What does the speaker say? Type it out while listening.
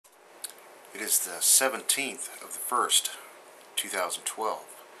It is the 17th of the 1st, 2012.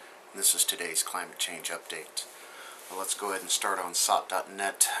 And this is today's climate change update. Well, let's go ahead and start on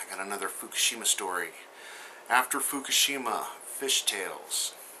SOT.net. I got another Fukushima story. After Fukushima,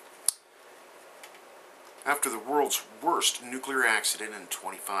 fishtails. After the world's worst nuclear accident in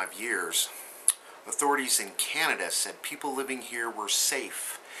 25 years, authorities in Canada said people living here were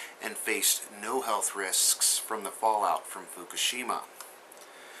safe and faced no health risks from the fallout from Fukushima.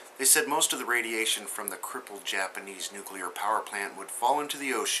 They said most of the radiation from the crippled Japanese nuclear power plant would fall into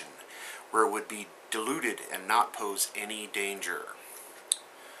the ocean, where it would be diluted and not pose any danger.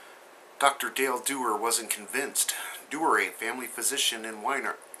 Dr. Dale Dewar wasn't convinced. Dewar, a family physician in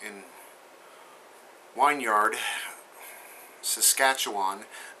Wynyard, Saskatchewan,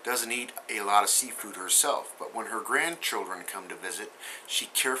 doesn't eat a lot of seafood herself, but when her grandchildren come to visit, she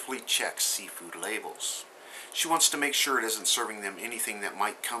carefully checks seafood labels. She wants to make sure it isn't serving them anything that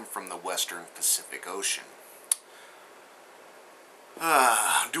might come from the western Pacific Ocean.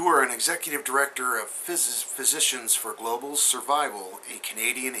 Dewar, an executive director of Physicians for Global Survival, a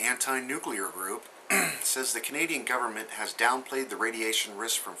Canadian anti-nuclear group, says the Canadian government has downplayed the radiation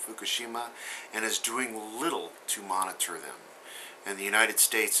risk from Fukushima and is doing little to monitor them. And the United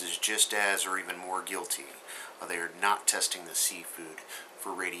States is just as or even more guilty. They are not testing the seafood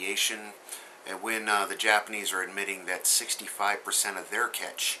for radiation. And when the Japanese are admitting that 65% of their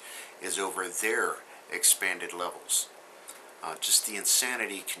catch is over their expanded levels. Just the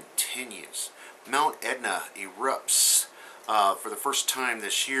insanity continues. Mount Etna erupts for the first time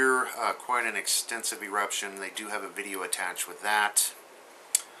this year. Quite an extensive eruption. They do have a video attached with that.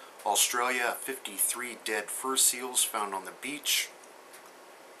 Australia, 53 dead fur seals found on the beach.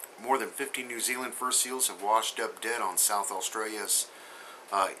 More than 50 New Zealand fur seals have washed up dead on South Australia's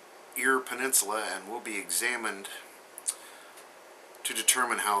Eyre Peninsula and will be examined to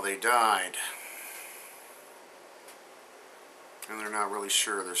determine how they died. And they're not really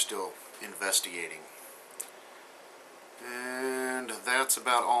sure. They're still investigating. And that's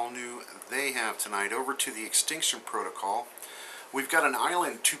about all new they have tonight. Over to the extinction protocol. We've got an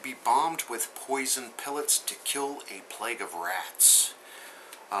island to be bombed with poison pellets to kill a plague of rats.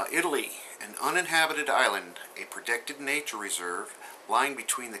 Italy, an uninhabited island, a protected nature reserve lying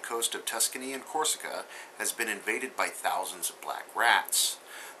between the coast of Tuscany and Corsica, has been invaded by thousands of black rats.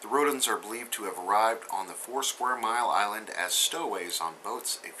 The rodents are believed to have arrived on the 4-square-mile island as stowaways on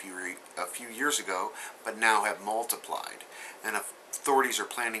boats a few years ago, but now have multiplied. And authorities are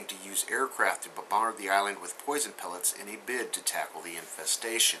planning to use aircraft to bombard the island with poison pellets in a bid to tackle the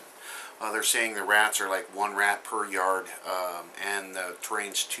infestation. They're saying the rats are like 1 rat per yard, and the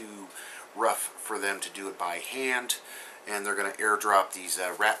terrain's too rough for them to do it by hand. And they're going to airdrop these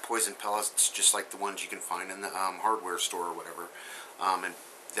rat poison pellets, just like the ones you can find in the hardware store or whatever.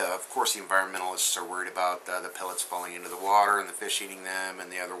 Of course, the environmentalists are worried about the pellets falling into the water and the fish eating them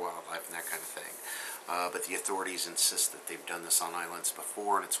and the other wildlife and that kind of thing. But the authorities insist that they've done this on islands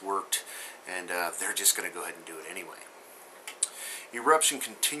before and it's worked, and they're just going to go ahead and do it anyway. Eruption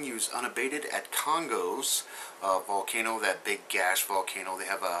continues unabated at Congo's volcano, that big gash volcano. They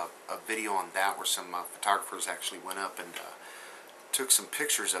have a video on that where some photographers actually went up and took some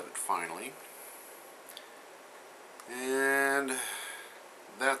pictures of it finally. And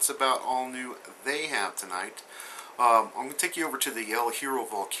that's about all new they have tonight. I'm going to take you over to the El Hierro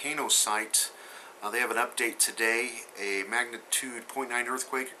volcano site. They have an update today. A magnitude 0.9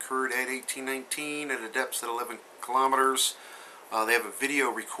 earthquake occurred at 1819 at a depth at 11 kilometers. They have a video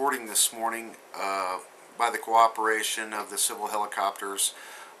recording this morning by the cooperation of the civil helicopters.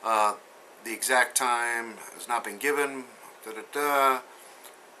 The exact time has not been given, but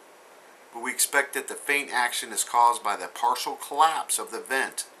we expect that the faint action is caused by the partial collapse of the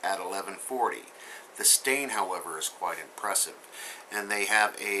vent at 11:40. The stain, however, is quite impressive, and they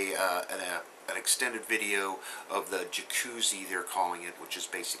have an extended video of the jacuzzi, they're calling it, which is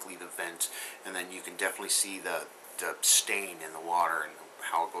basically the vent, and then you can definitely see the stain in the water and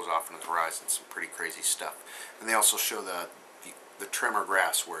how it goes off into the horizon. Some pretty crazy stuff. And they also show the tremor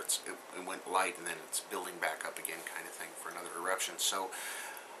graphs where it went light and then it's building back up again, kind of thing, for another eruption. So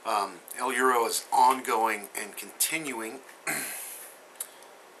El Hierro is ongoing and continuing,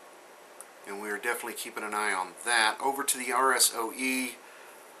 and we are definitely keeping an eye on that. Over to the RSOE.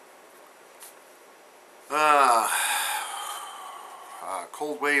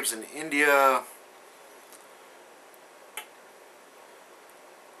 Cold waves in India.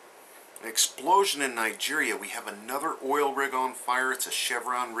 An explosion in Nigeria. We have another oil rig on fire. It's a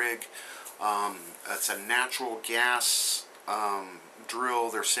Chevron rig. It's a natural gas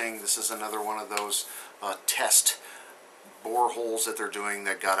drill. They're saying this is another one of those test boreholes that they're doing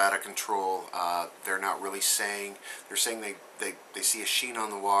that got out of control. They're not really saying, they're saying they see a sheen on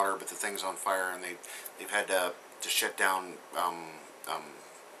the water, but the thing's on fire, and they've had to shut down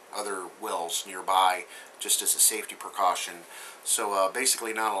other wells nearby just as a safety precaution. So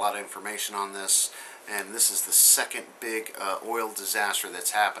basically not a lot of information on this, and this is the second big oil disaster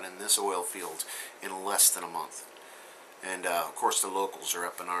that's happened in this oil field in less than a month. And of course the locals are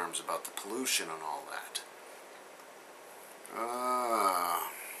up in arms about the pollution and all that.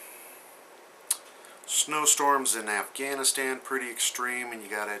 Snowstorms in Afghanistan, pretty extreme, and you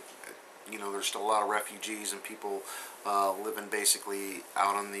got it. You know, there's still a lot of refugees and people living basically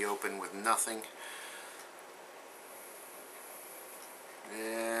out on the open with nothing.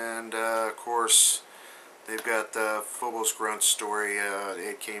 And of course, they've got the Phobos Grunt story.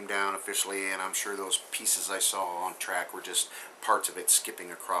 It came down officially, and I'm sure those pieces I saw on track were just parts of it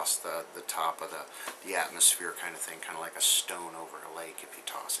skipping across the top of the atmosphere kind of thing, kind of like a stone over a lake if you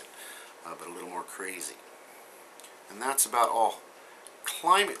toss it, but a little more crazy. And that's about all.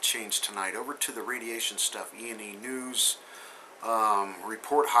 Climate change tonight. Over to the radiation stuff. E&E News.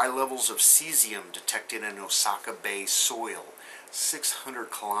 Report high levels of cesium detected in Osaka Bay soil,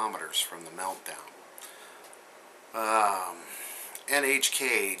 600 kilometers from the meltdown.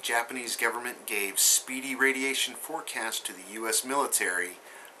 NHK, Japanese government gave speedy radiation forecast to the U.S. military,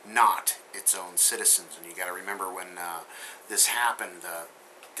 not its own citizens. And you got to remember when this happened,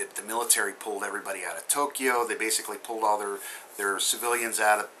 the military pulled everybody out of Tokyo. They basically pulled all their civilians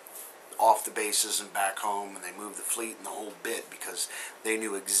off the bases and back home, and they moved the fleet and the whole bit because they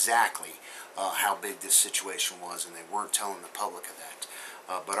knew exactly how big this situation was, and they weren't telling the public of that.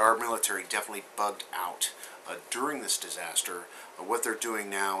 But our military definitely bugged out during this disaster. What they're doing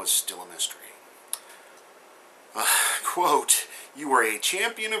now is still a mystery. Quote, "You are a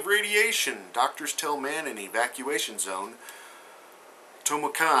champion of radiation. Doctors tell man in evacuation zone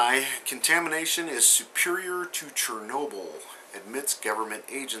Tomokai contamination is superior to Chernobyl, admits government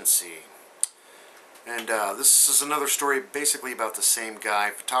agency." And this is another story basically about the same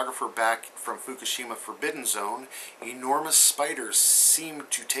guy. Photographer back from Fukushima forbidden zone. Enormous spiders seem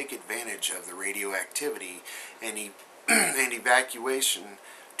to take advantage of the radioactivity and evacuation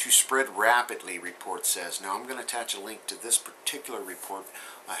to spread rapidly, report says. Now I'm going to attach a link to this particular report.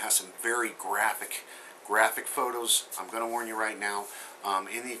 It has some very graphic photos. I'm going to warn you right now,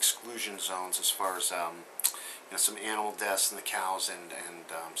 in the exclusion zones, as far as you know, some animal deaths in the cows and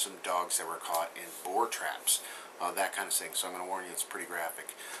some dogs that were caught in boar traps, that kind of thing. So I'm going to warn you, it's pretty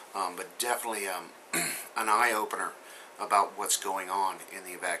graphic, but definitely an eye-opener about what's going on in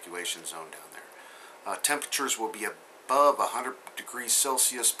the evacuation zone down there. Temperatures will be above 100 degrees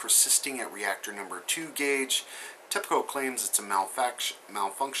Celsius, persisting at reactor number 2 gauge. TEPCO claims it's a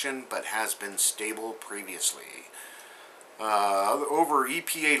malfunction, but has been stable previously. Over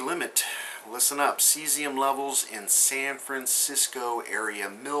EPA limit. Listen up. Cesium levels in San Francisco area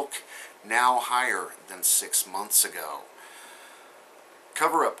milk now higher than 6 months ago.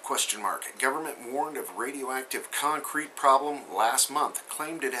 Coverup ? Government warned of radioactive concrete problem last month.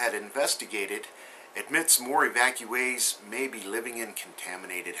 Claimed it had investigated. Admits more evacuees may be living in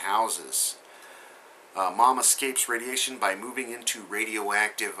contaminated houses. Mom escapes radiation by moving into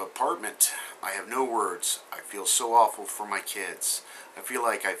radioactive apartment. I have no words. I feel so awful for my kids. I feel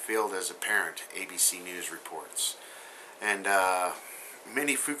like I failed as a parent, ABC News reports. And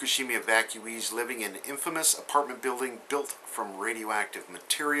many Fukushima evacuees living in infamous apartment building built from radioactive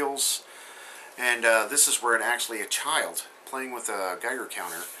materials. And this is where actually a child playing with a Geiger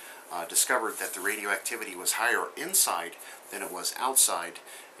counter discovered that the radioactivity was higher inside than it was outside.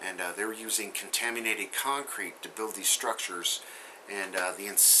 And they're using contaminated concrete to build these structures, and the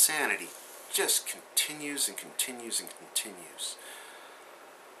insanity just continues and continues and continues.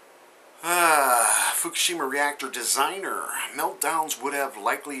 Fukushima reactor designer. Meltdowns would have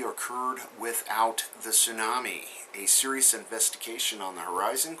likely occurred without the tsunami. A serious investigation on the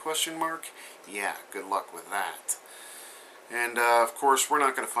horizon, ? Yeah, good luck with that. And, of course, we're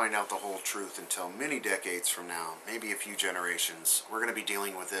not going to find out the whole truth until many decades from now, maybe a few generations. We're going to be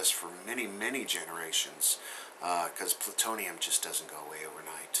dealing with this for many, many generations, because plutonium just doesn't go away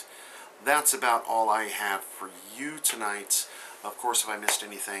overnight. That's about all I have for you tonight. Of course, if I missed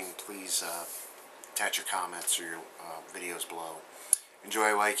anything, please attach your comments or your videos below.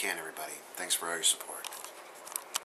 Enjoy while you can, everybody. Thanks for all your support.